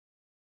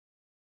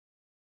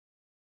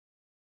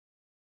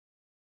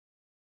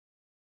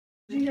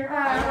You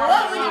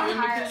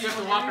have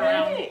to walk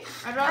around. You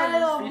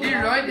do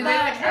really? Did they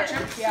like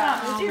ketchup? Yeah.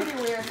 It's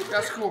really weird.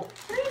 That's cool.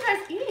 What are you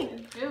guys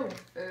eating? Ew.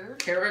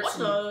 Carrots. What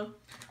the?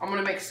 I'm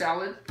gonna make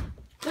salad.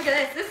 Look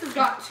at this. This has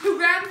got 2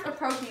 grams of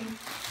protein.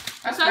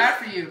 That's bad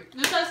for you.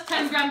 This has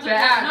 10 grams of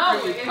Bad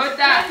protein. for you. It's Put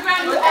that. 10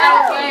 grams Put of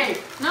that protein.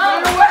 away.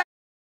 No. Put it away.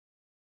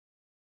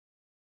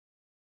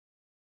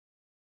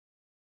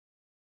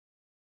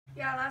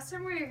 Yeah, last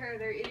time we were here,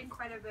 they're eating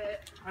quite a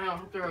bit. I don't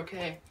hope they're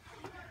okay.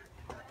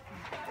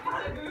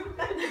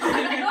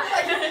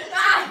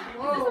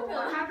 Whoa,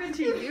 what happened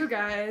to you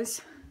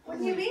guys? What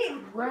do you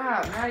mean?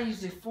 Wow,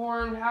 Maddie's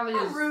deformed. Hallie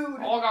is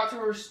Rude. all got to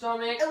her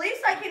stomach. At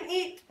least I can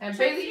eat. And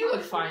Bailey, you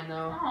look fine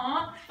though.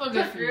 Aw. Look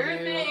good for you.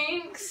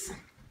 Thanks.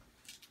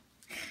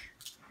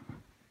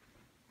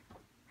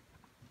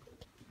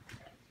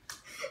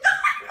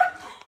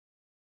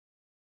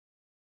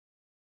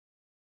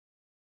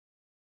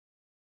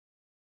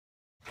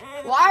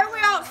 Why are we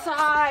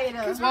outside?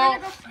 Well,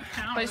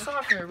 play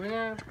soccer. We're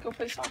gonna go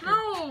play soccer.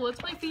 No, let's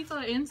play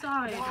FIFA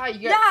inside. Why?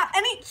 You Yeah, got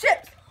and eat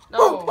chips.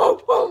 no.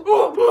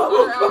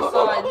 We're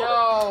outside.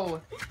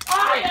 No.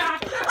 Oh, yeah.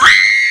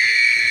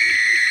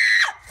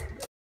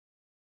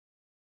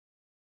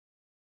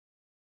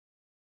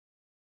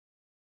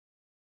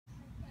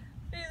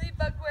 Bailey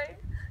Buckway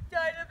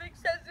died of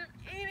excessive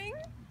eating.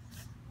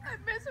 I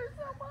miss her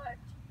so much.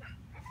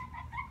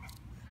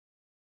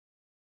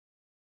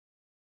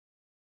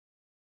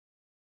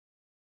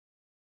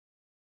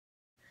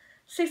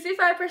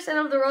 "65%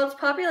 of the world's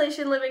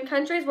population live in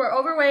countries where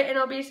overweight and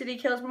obesity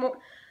kills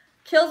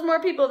more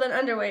people than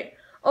underweight.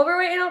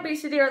 Overweight and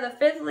obesity are the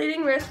 5th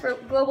leading risk for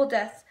global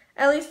deaths.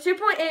 At least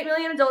 2.8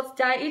 million adults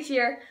die each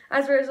year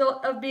as a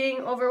result of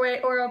being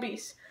overweight or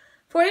obese.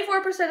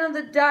 44% of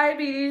the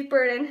diabetes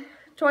burden,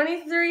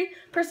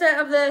 23%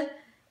 of the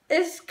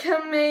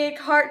ischemic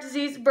heart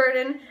disease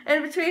burden,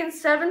 and between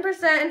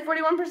 7% and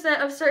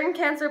 41% of certain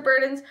cancer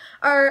burdens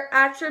are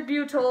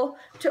attributable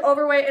to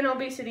overweight and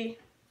obesity."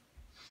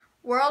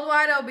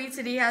 Worldwide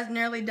obesity has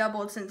nearly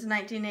doubled since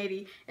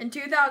 1980. In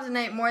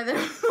 2008, more than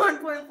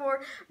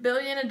 1.4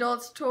 billion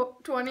adults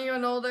 20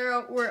 and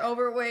older were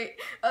overweight.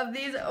 Of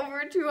these,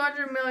 over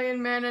 200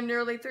 million men and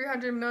nearly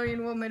 300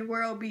 million women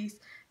were obese.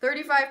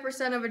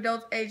 35% of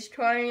adults aged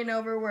 20 and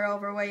over were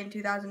overweight in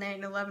 2008,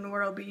 and 11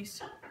 were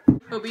obese.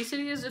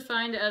 Obesity is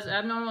defined as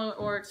abnormal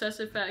or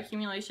excessive fat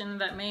accumulation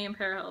that may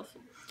impair health.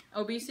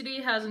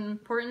 Obesity has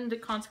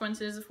important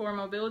consequences for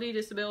mobility,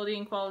 disability,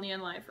 and quality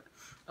in life.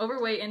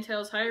 Overweight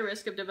entails higher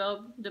risk of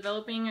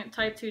developing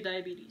type 2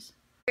 diabetes.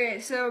 Okay,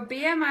 so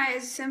BMI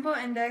is a simple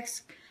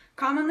index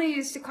commonly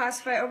used to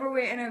classify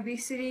overweight and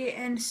obesity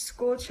in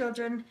school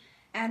children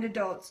and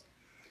adults.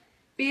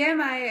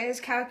 BMI is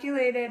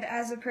calculated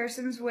as a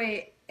person's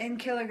weight in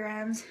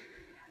kilograms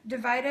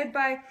divided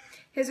by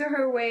his or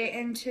her weight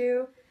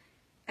into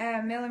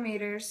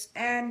millimeters,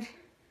 and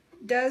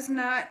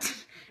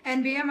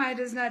BMI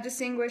does not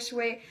distinguish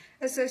weight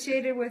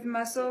associated with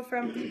muscle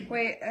from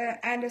weight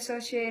and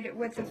associated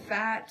with the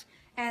fat,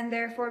 and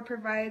therefore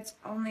provides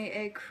only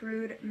a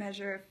crude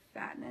measure of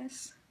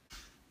fatness.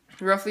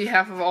 Roughly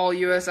half of all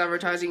U.S.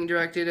 advertising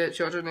directed at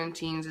children and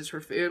teens is for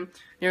food.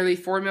 Nearly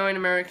 4 million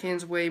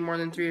Americans weigh more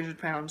than 300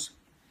 pounds.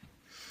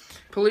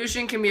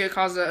 Pollution can be a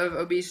cause of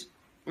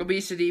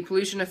obesity.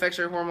 Pollution affects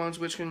our hormones,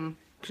 which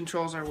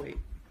controls our weight.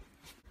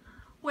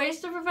 Ways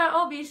to prevent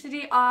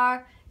obesity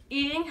are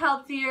eating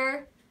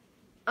healthier,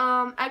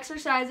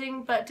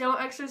 exercising, but don't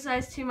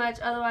exercise too much,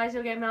 otherwise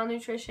you'll get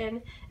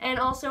malnutrition, and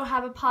also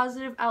have a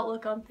positive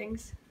outlook on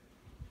things.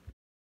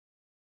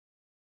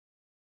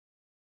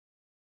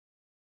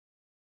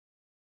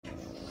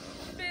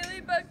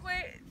 Bailey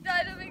Buckway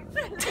died of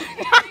excessive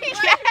eating.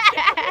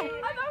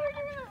 I thought we were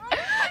doing it wrong.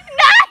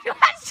 No,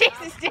 not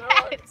Jesus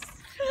dance.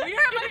 We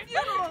are at my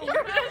funeral.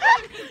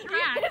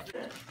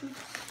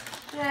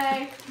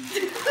 Yay.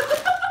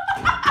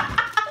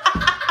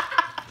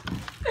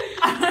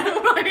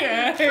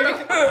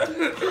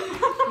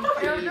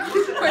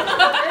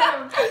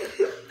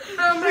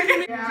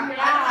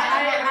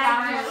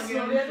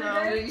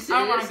 I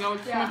want to go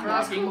with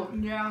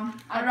Smith. Yeah.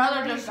 I'd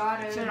rather just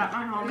sit at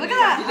my home. Look at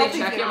that. Did they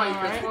check it while you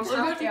principal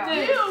stuff? Ew,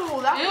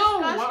 that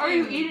Ew, what are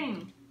you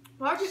eating?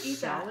 Why'd you eat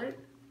that? Salad?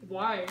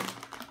 Why?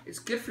 It's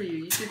good for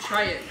you. You should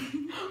try it.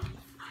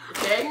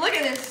 Okay? Look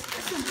at this.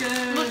 This is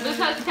good. Look, this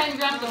has 10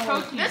 grams of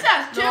protein. This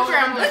has 2 No,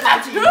 grams. no, This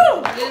has 2.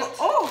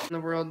 Oh. In the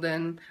world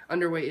than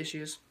underweight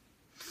issues.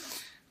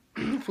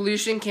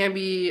 Pollution can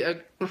be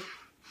a...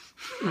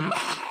 Bailey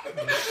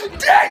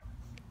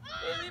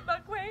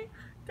Buckway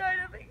died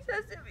of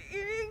excessive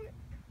eating.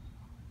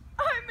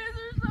 I miss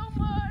her so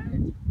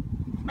much.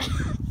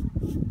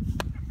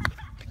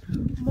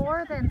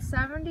 More than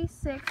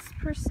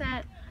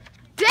 76%.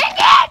 Dang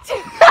it!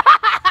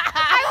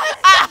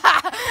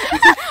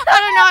 I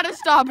don't know how to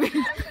stop it.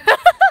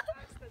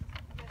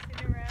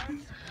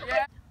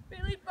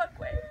 Bailey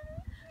Buckway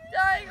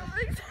dying of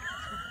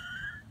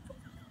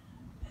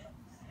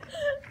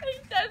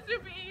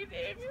excessive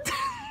eating.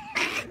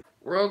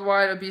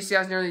 Worldwide, obesity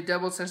has nearly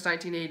doubled since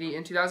 1980.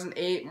 In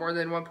 2008, more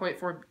than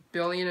 1.4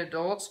 billion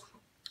adults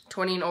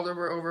 20 and older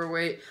were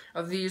overweight.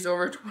 Of these,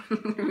 over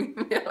 20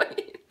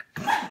 million